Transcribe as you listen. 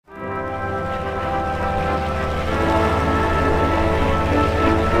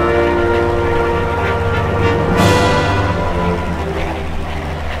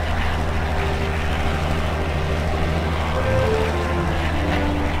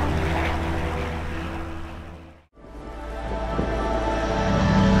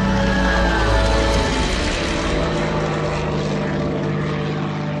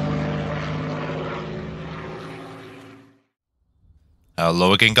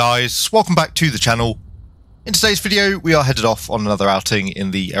Hello again guys, welcome back to the channel. In today's video we are headed off on another outing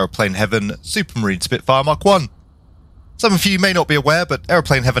in the Aeroplane Heaven Supermarine Spitfire Mark 1. Some of you may not be aware, but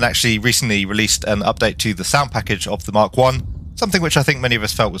Aeroplane Heaven actually recently released an update to the sound package of the Mark 1, something which I think many of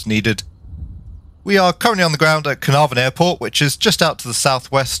us felt was needed. We are currently on the ground at Caernarfon Airport, which is just out to the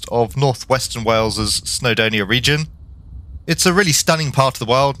southwest of northwestern Wales's Snowdonia region. It's a really stunning part of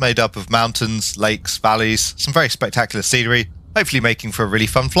the world, made up of mountains, lakes, valleys, some very spectacular scenery, hopefully making for a really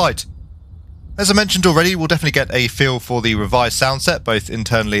fun flight. As I mentioned already, we'll definitely get a feel for the revised sound set, both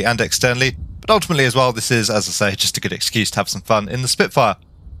internally and externally, but ultimately as well, this is, as I say, just a good excuse to have some fun in the Spitfire.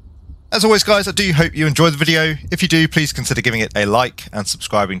 As always guys, I do hope you enjoyed the video. If you do, please consider giving it a like and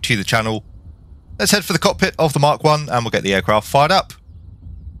subscribing to the channel. Let's head for the cockpit of the Mark 1 and we'll get the aircraft fired up.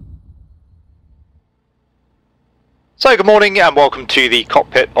 So good morning and welcome to the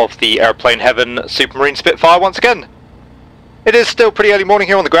cockpit of the Aeroplane Heaven Supermarine Spitfire once again. It is still pretty early morning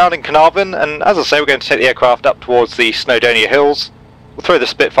here on the ground in Caernarfon, and as I say, we're going to take the aircraft up towards the Snowdonia Hills. We'll throw the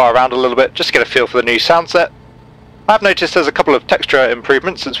Spitfire around a little bit just to get a feel for the new sound set. I have noticed there's a couple of texture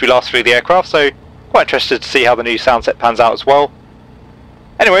improvements since we last flew the aircraft, so quite interested to see how the new sound set pans out as well.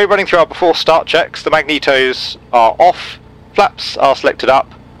 Anyway, running through our before start checks, the magnetos are off, flaps are selected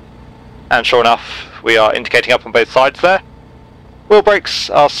up, and sure enough we are indicating up on both sides there. Wheel brakes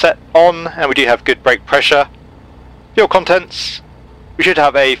are set on and we do have good brake pressure. Fuel contents, we should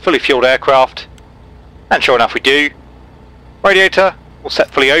have a fully fueled aircraft, and sure enough we do. Radiator will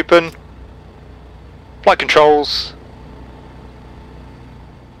set fully open. Flight controls.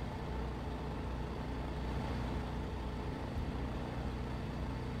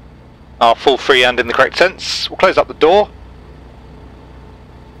 Are full free and in the correct sense. We'll close up the door.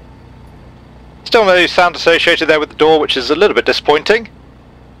 Still no sound associated there with the door, which is a little bit disappointing.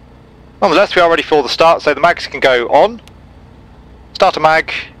 Nonetheless, we are ready for the start, so the mags can go on. Starter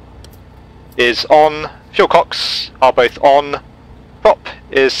mag is on. Fuel cocks are both on. Prop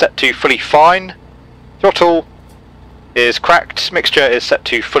is set to fully fine. Throttle is cracked. Mixture is set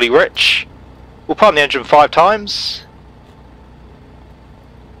to fully rich. We'll prime the engine 5 times.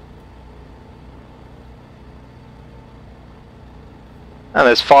 And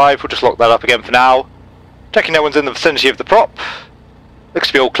there's 5, we'll just lock that up again for now. Checking no one's in the vicinity of the prop. Looks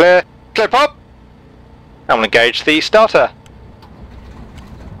to be all clear. Clear prop! And we'll engage the starter.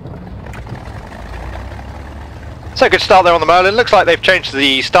 So good start there on the Merlin. Looks like they've changed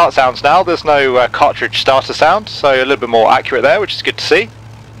the start sounds now. There's no cartridge starter sound, so a little bit more accurate there, which is good to see.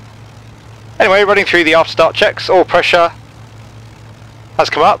 Anyway, running through the after start checks, all pressure has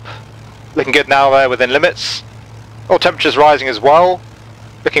come up. Looking good now there within limits. All temperatures rising as well.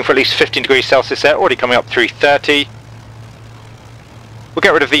 Looking for at least 15 degrees Celsius there, already coming up through 30. We'll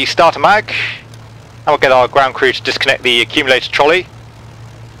get rid of the starter mag, and we'll get our ground crew to disconnect the accumulator trolley.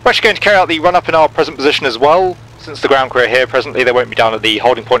 We're actually going to carry out the run up in our present position as well. Since the ground crew are here presently, they won't be down at the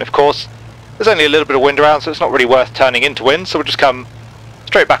holding point of course. There's only a little bit of wind around, so it's not really worth turning into wind, so we'll just come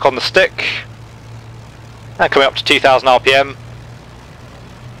straight back on the stick. And coming up to 2000 RPM.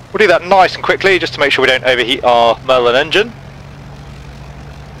 We'll do that nice and quickly, just to make sure we don't overheat our Merlin engine.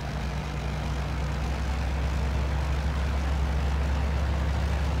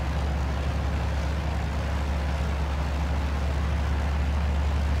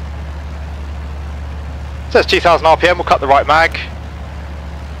 So it's 2000 RPM, we'll cut the right mag.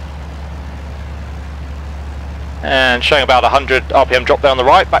 And showing about 100 RPM drop there on the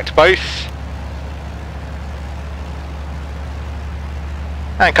right, back to both.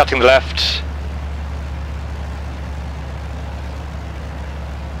 And cutting the left.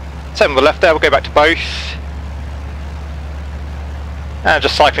 Same on the left there, we'll go back to both. And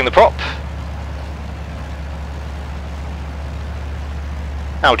just cycling the prop.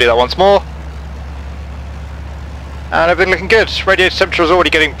 And we'll do that once more. And everything looking good. Radiator temperature is already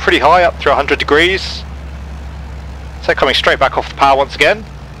getting pretty high, up through 100 degrees. So coming straight back off the power once again.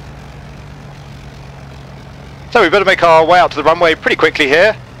 So we better make our way out to the runway pretty quickly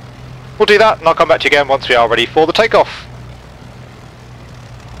here. We'll do that and I'll come back to you again once we are ready for the takeoff.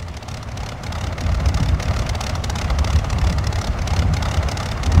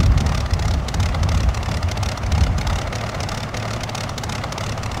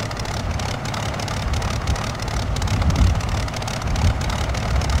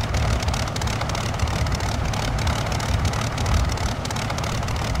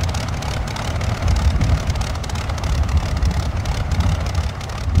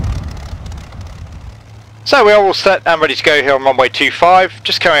 So we are all set and ready to go here on runway 25,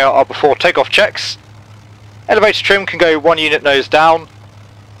 just carrying out our before takeoff checks. Elevator trim can go 1 unit nose down.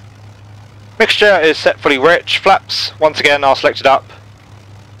 Mixture is set fully rich. Flaps once again are selected up.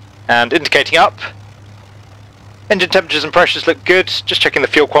 And indicating up. Engine temperatures and pressures look good, just checking the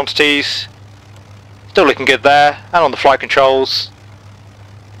fuel quantities. Still looking good there, and on the flight controls.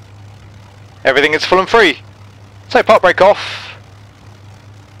 Everything is full and free. So part brake off.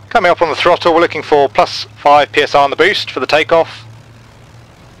 Coming up on the throttle, we're looking for plus 5 psi on the boost for the takeoff.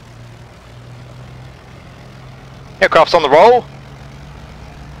 Aircraft's on the roll.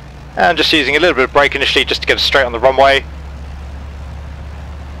 And just using a little bit of brake initially just to get us straight on the runway.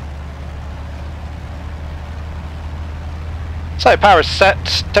 So power is set,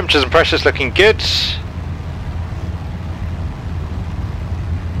 temperatures and pressures looking good.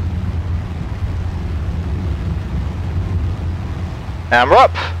 And we're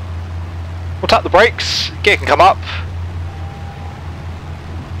up. We'll tap the brakes, gear can come up.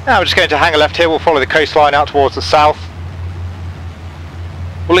 Now we're just going to hang a left here, we'll follow the coastline out towards the south.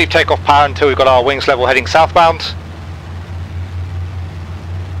 We'll leave takeoff power until we've got our wings level heading southbound.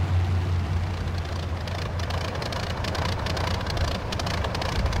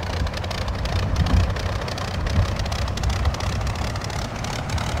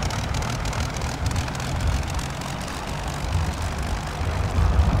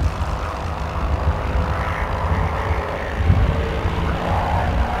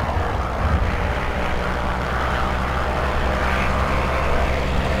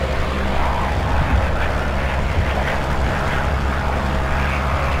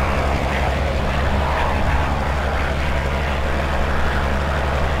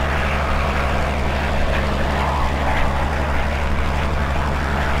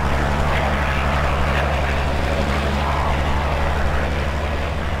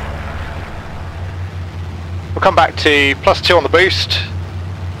 We'll come back to +2 on the boost.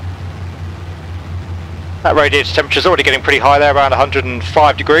 That radiator temperature is already getting pretty high there, around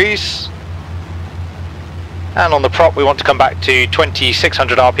 105 degrees. And on the prop we want to come back to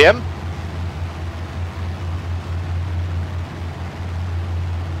 2600 RPM.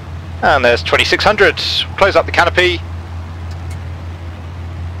 And there's 2600. Close up the canopy.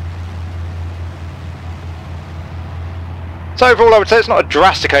 So overall I would say it's not a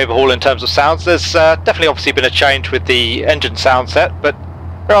drastic overhaul in terms of sounds. There's definitely obviously been a change with the engine sound set, but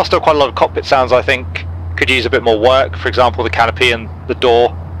there are still quite a lot of cockpit sounds I think could use a bit more work. For example, the canopy and the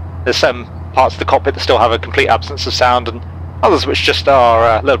door. There's some parts of the cockpit that still have a complete absence of sound, and others which just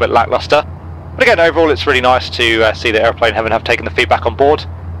are a little bit lackluster. But again, overall it's really nice to see that Aeroplane Heaven have taken the feedback on board,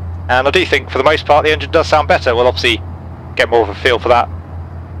 and I do think for the most part the engine does sound better. We'll obviously get more of a feel for that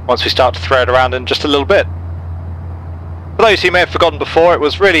once we start to throw it around in just a little bit. For those who may have forgotten before, it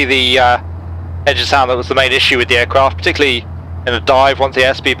was really the engine sound that was the main issue with the aircraft, particularly in a dive. Once the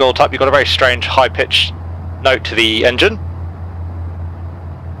airspeed built up, you've got a very strange high-pitched note to the engine.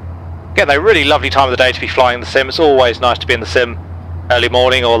 Again, a really lovely time of the day to be flying the sim. It's always nice to be in the sim early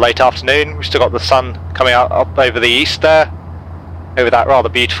morning or late afternoon. We've still got the sun coming out up over the east there, over that rather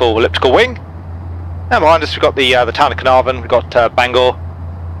beautiful elliptical wing. And behind us we've got the town of Caernarfon. We've got Bangor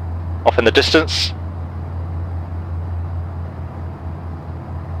off in the distance.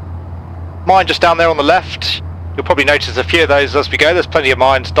 Mine just down there on the left. You'll probably notice a few of those as we go. There's plenty of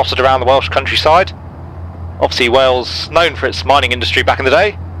mines dotted around the Welsh countryside. Obviously Wales known for its mining industry back in the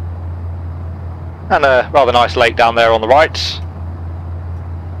day. And a rather nice lake down there on the right.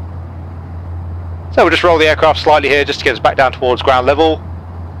 So we'll just roll the aircraft slightly here just to get us back down towards ground level.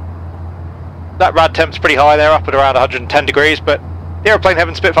 That rad temp's pretty high there, up at around 110 degrees, but the Aeroplane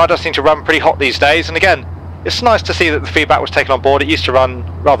Heaven Spitfire does seem to run pretty hot these days, and again, it's nice to see that the feedback was taken on board. It used to run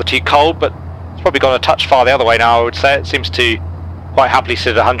rather too cold, but it's probably gone a touch far the other way now, I would say. It seems to quite happily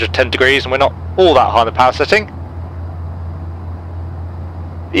sit at 110 degrees, and we're not all that high in the power setting.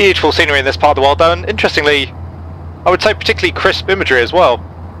 Beautiful scenery in this part of the world though, and interestingly, I would say particularly crisp imagery as well.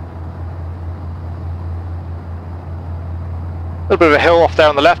 A little bit of a hill off there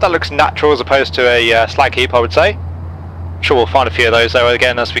on the left. That looks natural as opposed to a slag heap, I would say. I'm sure we'll find a few of those though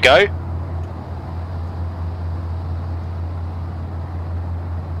again as we go.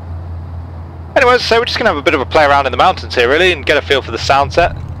 Anyway, so we're just going to have a bit of a play around in the mountains here really and get a feel for the sound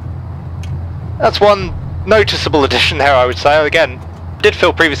set. That's one noticeable addition there, I would say. Again, I did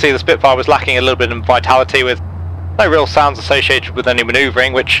feel previously the Spitfire was lacking a little bit in vitality with no real sounds associated with any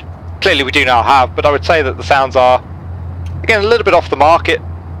manoeuvring, which clearly we do now have, but I would say that the sounds are, again, a little bit off the mark. It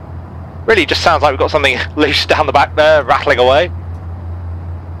really just sounds like we've got something loose down the back there, rattling away.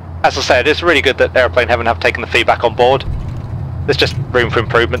 As I said, it's really good that Aeroplane Heaven have taken the feedback on board. There's just room for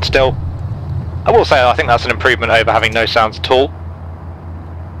improvement still. I will say I think that's an improvement over having no sounds at all.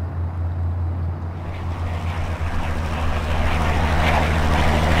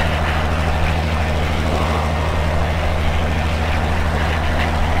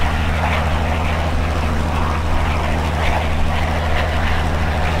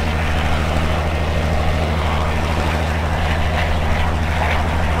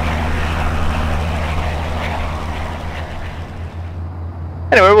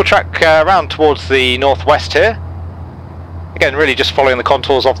 Anyway, we'll track around towards the northwest here. Again, really just following the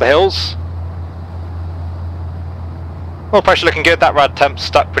contours of the hills. Oil pressure looking good. That rad temp's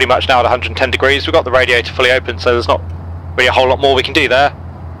stuck pretty much now at 110 degrees. We've got the radiator fully open, so there's not really a whole lot more we can do there.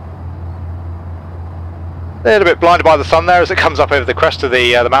 A little bit blinded by the sun there as it comes up over the crest of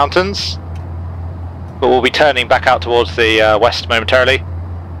the mountains. But we'll be turning back out towards the west momentarily.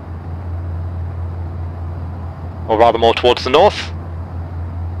 Or rather more towards the north.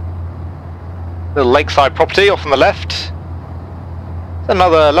 Little lakeside property off on the left.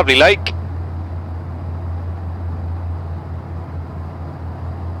 Another lovely lake.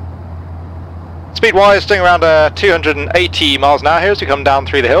 Speed-wise, doing around 280 miles an hour here as we come down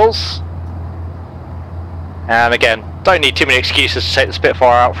through the hills. And again, don't need too many excuses to take the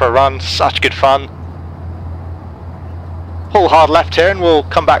Spitfire out for a run. Such good fun. Pull hard left here and we'll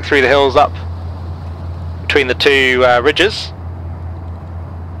come back through the hills up between the two ridges.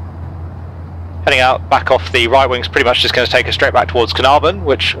 Heading out back off the right wing's pretty much just going to take us straight back towards Caernarfon,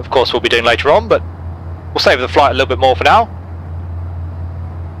 which of course we'll be doing later on, but we'll save the flight a little bit more for now.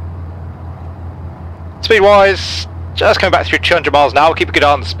 Speed-wise, just coming back through 200 miles an hour. We'll keep a good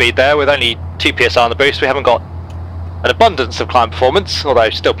eye on the speed there. With only 2 psi on the boost, we haven't got an abundance of climb performance, although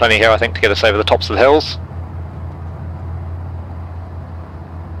still plenty here I think to get us over the tops of the hills.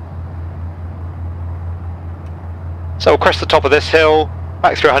 So we'll crest the top of this hill,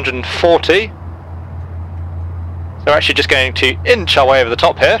 back through 140. So we're actually just going to inch our way over the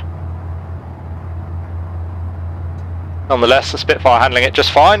top here. Nonetheless, the Spitfire handling it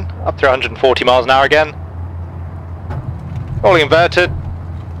just fine, up through 140 miles an hour again. Rolling inverted,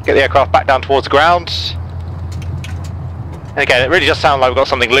 get the aircraft back down towards the ground. And again, it really does sound like we've got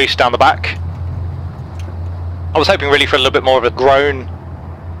something loose down the back. I was hoping really for a little bit more of a groan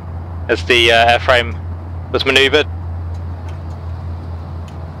as the airframe was manoeuvred.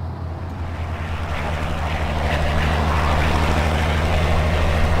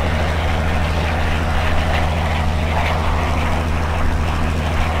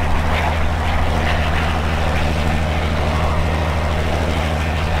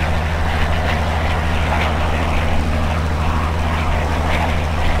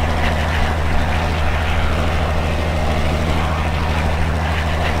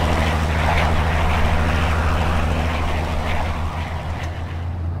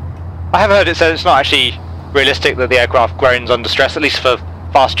 I have heard it said it's not actually realistic that the aircraft groans under stress, at least for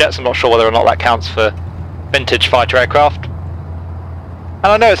fast jets. I'm not sure whether or not that counts for vintage fighter aircraft. And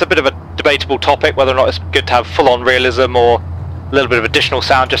I know it's a bit of a debatable topic whether or not it's good to have full-on realism or a little bit of additional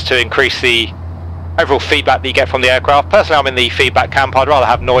sound just to increase the overall feedback that you get from the aircraft. Personally, I'm in the feedback camp. I'd rather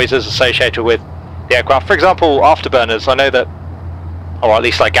have noises associated with the aircraft. For example, afterburners. I know that, or at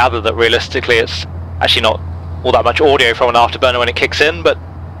least I gather that realistically it's actually not all that much audio from an afterburner when it kicks in, but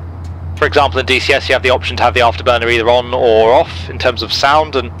for example in DCS you have the option to have the afterburner either on or off in terms of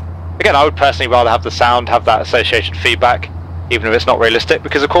sound, and again I would personally rather have the sound, have that associated feedback, even if it's not realistic,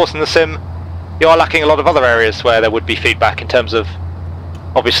 because of course in the sim you are lacking a lot of other areas where there would be feedback in terms of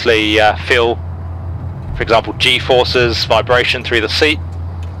obviously feel, for example G-forces, vibration through the seat.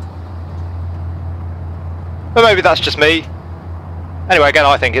 But maybe that's just me. Anyway, again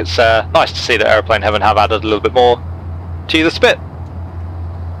I think it's nice to see that Aeroplane Heaven have added a little bit more to the Spit.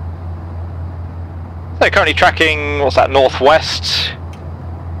 They're currently tracking, what's that, northwest.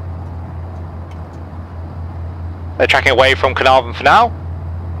 They're tracking away from Caernarfon for now.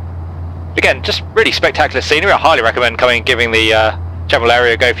 Again, just really spectacular scenery. I highly recommend coming and giving the general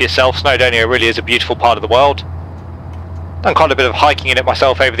area a go for yourself. Snowdonia really is a beautiful part of the world. Done quite a bit of hiking in it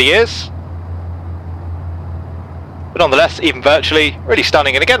myself over the years. But nonetheless, even virtually, really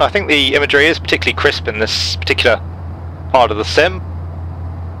stunning. And again, I think the imagery is particularly crisp in this particular part of the sim.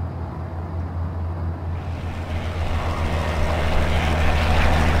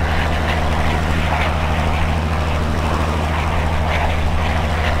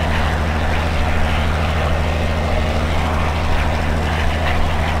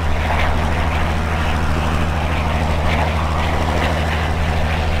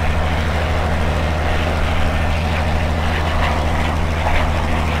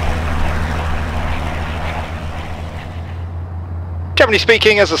 Generally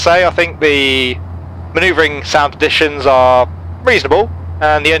speaking, as I say, I think the manoeuvring sound additions are reasonable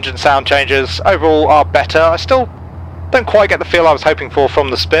and the engine sound changes overall are better. I still don't quite get the feel I was hoping for from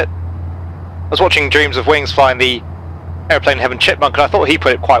the Spit. I was watching Dreams of Wings flying the Aeroplane Heaven Chipmunk and I thought he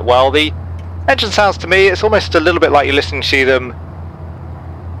put it quite well. The engine sounds to me, it's almost a little bit like you're listening to them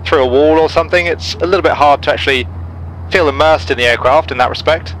through a wall or something. It's a little bit hard to actually feel immersed in the aircraft in that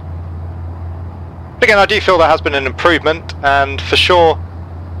respect. But again, I do feel there has been an improvement, and for sure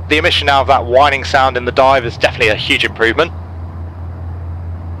the emission now of that whining sound in the dive is definitely a huge improvement.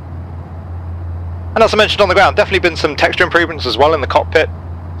 And as I mentioned on the ground, definitely been some texture improvements as well in the cockpit.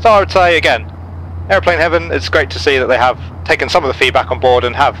 So I would say, again, Aeroplane Heaven, it's great to see that they have taken some of the feedback on board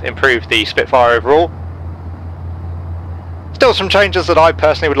and have improved the Spitfire overall. Still some changes that I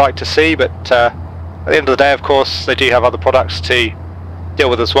personally would like to see, but at the end of the day, of course, they do have other products to deal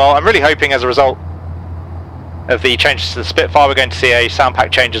with as well. I'm really hoping as a result of the changes to the Spitfire, we're going to see a sound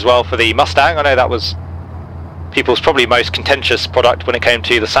pack change as well for the Mustang. I know that was people's probably most contentious product when it came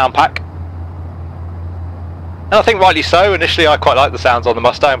to the sound pack. And I think rightly so. Initially I quite like the sounds on the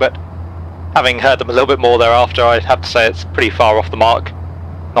Mustang, but having heard them a little bit more thereafter, I'd have to say it's pretty far off the mark.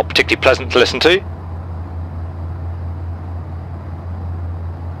 Not particularly pleasant to listen to.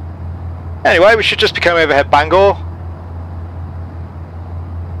 Anyway, we should just be coming overhead Bangor.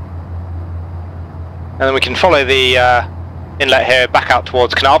 And then we can follow the inlet here back out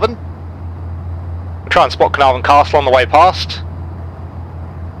towards Caernarfon. We'll try and spot Caernarfon Castle on the way past.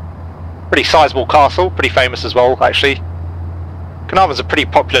 Pretty sizable castle, pretty famous as well actually. Caernarfon's a pretty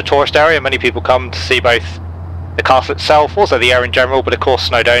popular tourist area, many people come to see both the castle itself, also the area in general, but of course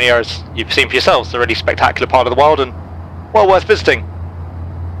Snowdonia, as you've seen for yourselves, is a really spectacular part of the world and well worth visiting.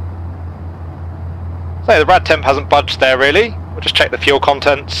 So the rad temp hasn't budged there really. We'll just check the fuel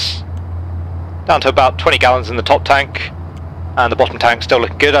contents. Down to about 20 gallons in the top tank, and the bottom tank still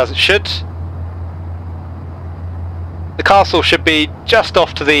looking good as it should. The castle should be just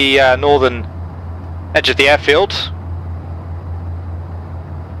off to the northern edge of the airfield.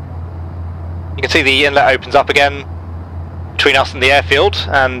 You can see the inlet opens up again between us and the airfield,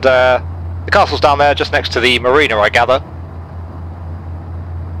 and the castle's down there just next to the marina, I gather.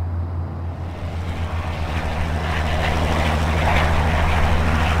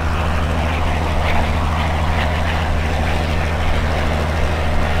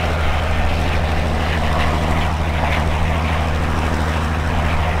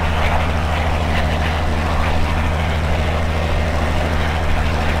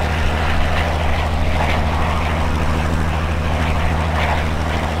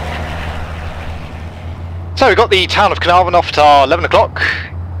 So we've got the town of Caernarfon off at our 11 o'clock,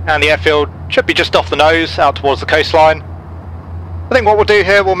 and the airfield should be just off the nose out towards the coastline. I think what we'll do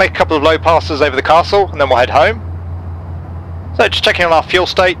here, we'll make a couple of low passes over the castle and then we'll head home. So just checking on our fuel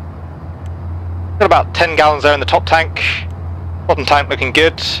state. Got about 10 gallons there in the top tank, bottom tank looking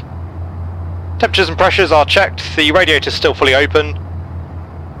good. Temperatures and pressures are checked, the radiator's still fully open.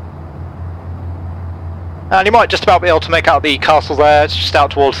 And you might just about be able to make out the castle there, it's just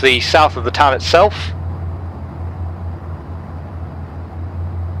out towards the south of the town itself.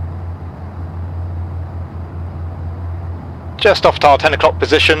 Just off to our 10 o'clock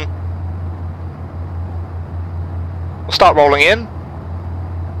position. We'll start rolling in.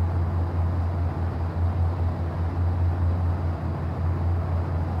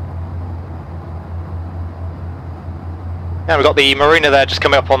 And we've got the marina there just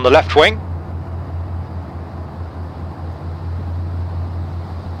coming up on the left wing.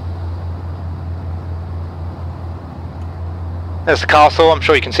 There's the castle, I'm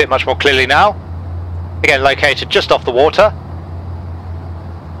sure you can see it much more clearly now. Again, located just off the water.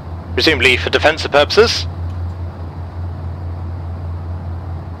 Presumably for defensive purposes.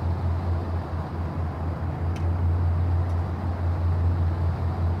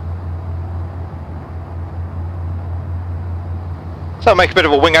 So I'll make a bit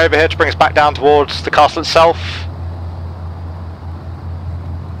of a wing over here to bring us back down towards the castle itself.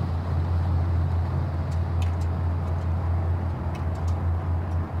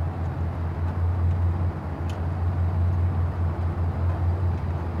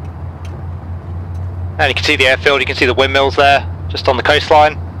 And you can see the airfield, you can see the windmills there, just on the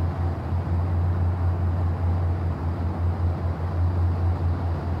coastline.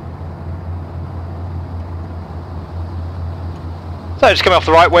 So just coming off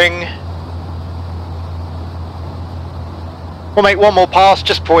the right wing. We'll make one more pass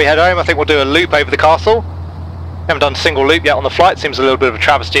just before we head home. I think we'll do a loop over the castle. Haven't done a single loop yet on the flight, seems a little bit of a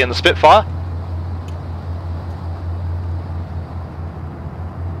travesty in the Spitfire.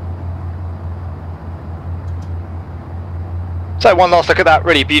 So one last look at that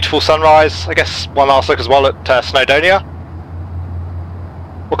really beautiful sunrise. I guess one last look as well at Snowdonia.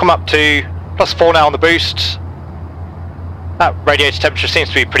 We'll come up to +4 now on the boost. That radiator temperature seems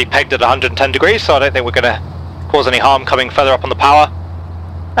to be pretty pegged at 110 degrees, so I don't think we're going to cause any harm coming further up on the power.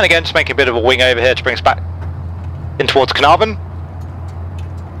 And again, just making a bit of a wing over here to bring us back in towards Caernarfon.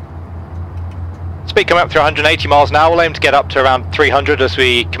 Speed coming up to 180 miles an hour. We'll aim to get up to around 300 as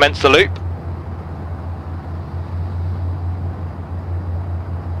we commence the loop.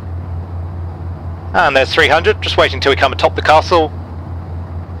 And there's 300, just waiting until we come atop the castle.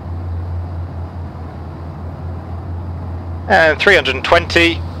 And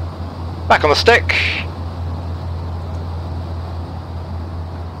 320, back on the stick.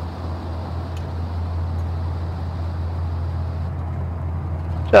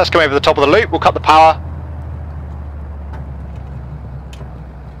 Just come over the top of the loop, we'll cut the power.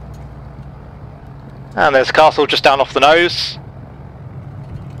 And there's the castle just down off the nose.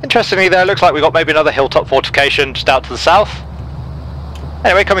 Interestingly there, looks like we've got maybe another hilltop fortification just out to the south.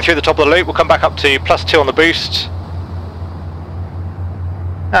 Anyway, coming through the top of the loop, we'll come back up to +2 on the boost.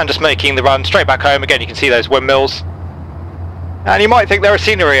 And just making the run straight back home. Again, you can see those windmills. And you might think they're a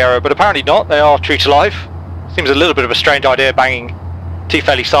scenery error, but apparently not. They are true to life. Seems a little bit of a strange idea banging 2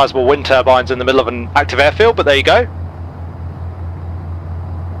 fairly sizable wind turbines in the middle of an active airfield, but there you go.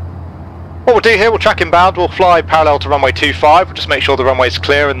 What we'll do here, we'll track inbound, we'll fly parallel to runway 25, we'll just make sure the runway's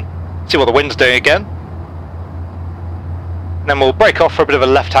clear and see what the wind's doing again. And then we'll break off for a bit of a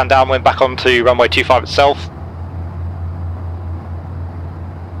left-hand downwind back onto runway 25 itself.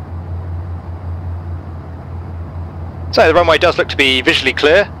 So the runway does look to be visually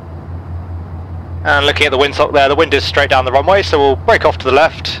clear. And looking at the windsock there, the wind is straight down the runway, so we'll break off to the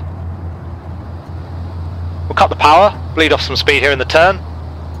left. We'll cut the power, bleed off some speed here in the turn.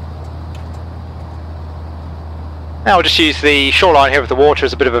 Now we'll just use the shoreline here of the water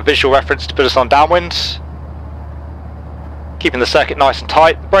as a bit of a visual reference to put us on downwind. Keeping the circuit nice and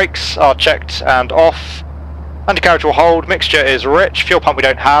tight. The brakes are checked and off. Undercarriage will hold, mixture is rich, fuel pump we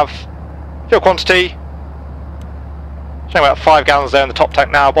don't have. Fuel quantity, showing about 5 gallons there in the top tank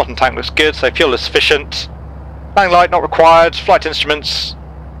now, bottom tank looks good, so fuel is sufficient. Landing light not required, flight instruments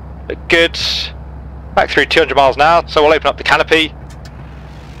look good. Back through 200 miles an hour, so we'll open up the canopy.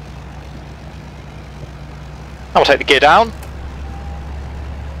 And we'll take the gear down.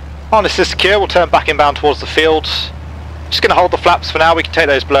 Harness is secure, we'll turn back inbound towards the field. Just going to hold the flaps for now, we can take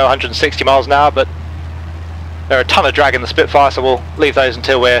those below 160 miles an hour, but there are a ton of drag in the Spitfire, so we'll leave those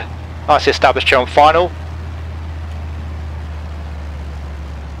until we're nicely established here on final.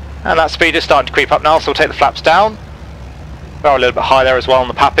 And that speed is starting to creep up now, so we'll take the flaps down. We're a little bit high there as well on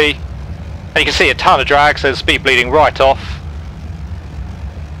the Pappy. And you can see a ton of drag, so the speed bleeding right off.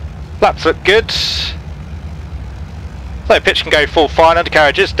 Flaps look good. So pitch can go full fine,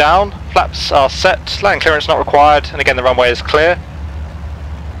 undercarriage is down, flaps are set, landing clearance not required, and again the runway is clear.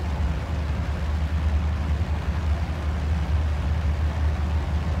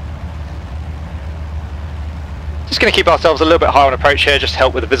 Just going to keep ourselves a little bit higher on approach here, just to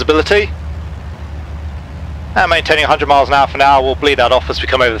help with the visibility. And maintaining 100 miles an hour for now, we'll bleed that off as we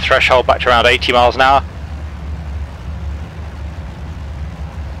come over the threshold back to around 80 miles an hour.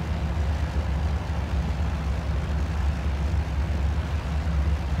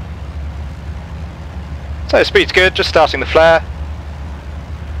 So speed's good, just starting the flare.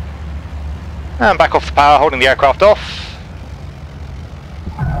 And back off the power, holding the aircraft off.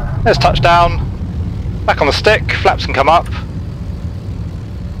 There's touchdown. Back on the stick, flaps can come up.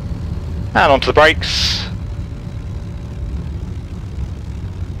 And onto the brakes.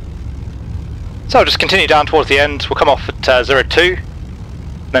 So I'll just continue down towards the end, we'll come off at 02,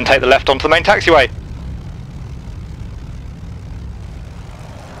 then take the left onto the main taxiway.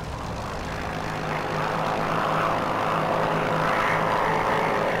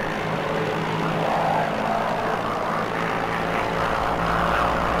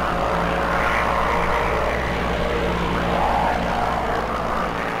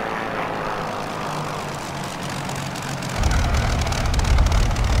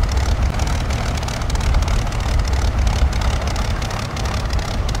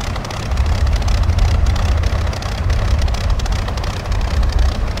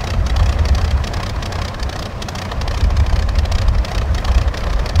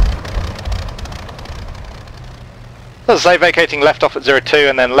 As I say, vacating left off at 02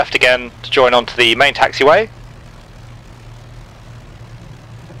 and then left again to join onto the main taxiway.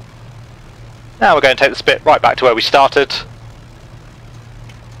 Now we're going to take the Spit right back to where we started.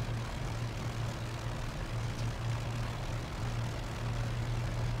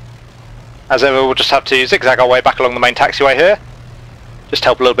 As ever, we'll just have to zigzag our way back along the main taxiway here. Just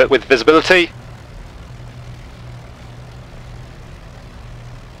help a little bit with visibility.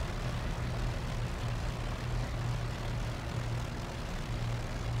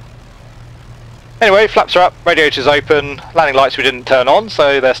 Anyway, flaps are up, radiators open, landing lights we didn't turn on,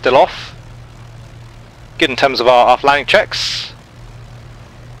 so they're still off. Good in terms of our after landing checks.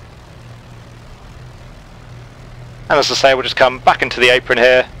 And as I say, we'll just come back into the apron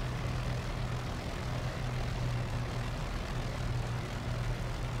here.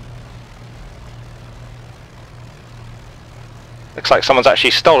 Looks like someone's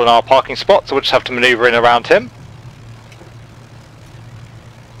actually stolen our parking spot, so we'll just have to manoeuvre in around him.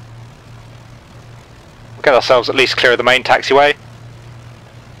 We'll get ourselves at least clear of the main taxiway.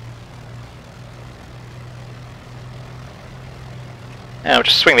 And we'll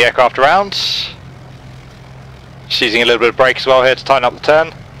just swing the aircraft around. Just using a little bit of brake as well here to tighten up the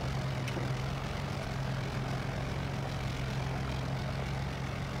turn.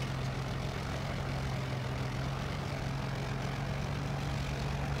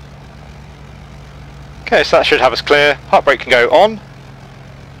 Okay, so that should have us clear. Heart brake can go on.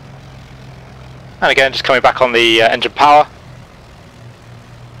 And again, just coming back on the engine power.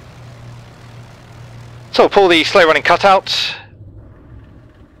 So we'll pull the slow running cutout.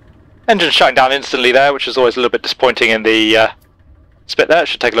 Engine shutting down instantly there, which is always a little bit disappointing in the Spit there. It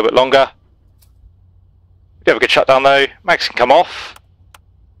should take a little bit longer. We do have a good shutdown though. Mags can come off,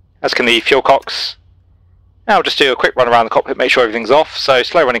 as can the fuel cocks. Now we'll just do a quick run around the cockpit, make sure everything's off. So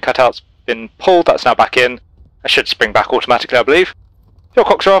slow running cutout's been pulled, that's now back in. That should spring back automatically, I believe. Fuel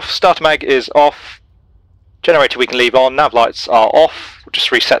cocks are off, starter mag is off. Generator we can leave on, nav lights are off. We'll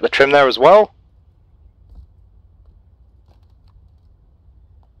just reset the trim there as well.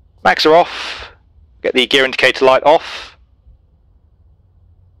 Mags are off. Get the gear indicator light off.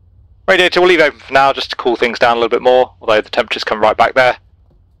 Radiator we'll leave open for now just to cool things down a little bit more, although the temperatures come right back there.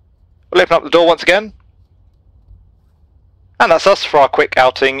 We'll open up the door once again. And that's us for our quick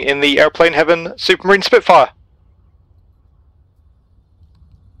outing in the Aeroplane Heaven Supermarine Spitfire.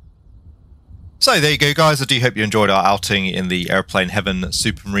 So there you go guys, I do hope you enjoyed our outing in the Aeroplane Heaven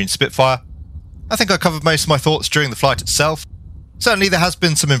Supermarine Spitfire. I think I covered most of my thoughts during the flight itself. Certainly there has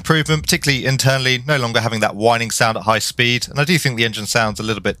been some improvement, particularly internally, no longer having that whining sound at high speed, and I do think the engine sounds a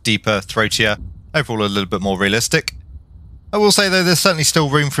little bit deeper, throatier, overall a little bit more realistic. I will say though, there's certainly still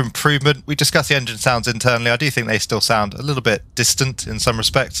room for improvement. We discussed the engine sounds internally, I do think they still sound a little bit distant in some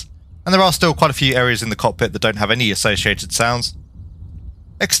respects, and there are still quite a few areas in the cockpit that don't have any associated sounds.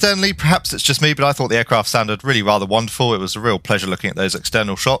 Externally, perhaps it's just me, but I thought the aircraft sounded really rather wonderful. It was a real pleasure looking at those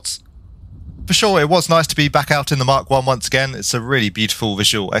external shots. For sure, it was nice to be back out in the Mark 1 once again. It's a really beautiful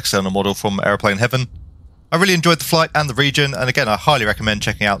visual external model from Aeroplane Heaven. I really enjoyed the flight and the region, and again I highly recommend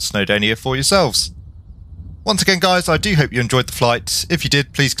checking out Snowdonia for yourselves. Once again guys, I do hope you enjoyed the flight. If you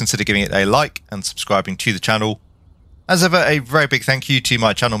did, please consider giving it a like and subscribing to the channel. As ever, a very big thank you to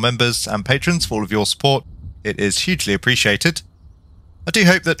my channel members and patrons for all of your support. It is hugely appreciated. I do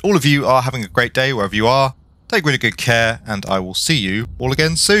hope that all of you are having a great day wherever you are. Take really good care, and I will see you all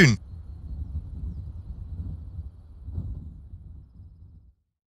again soon.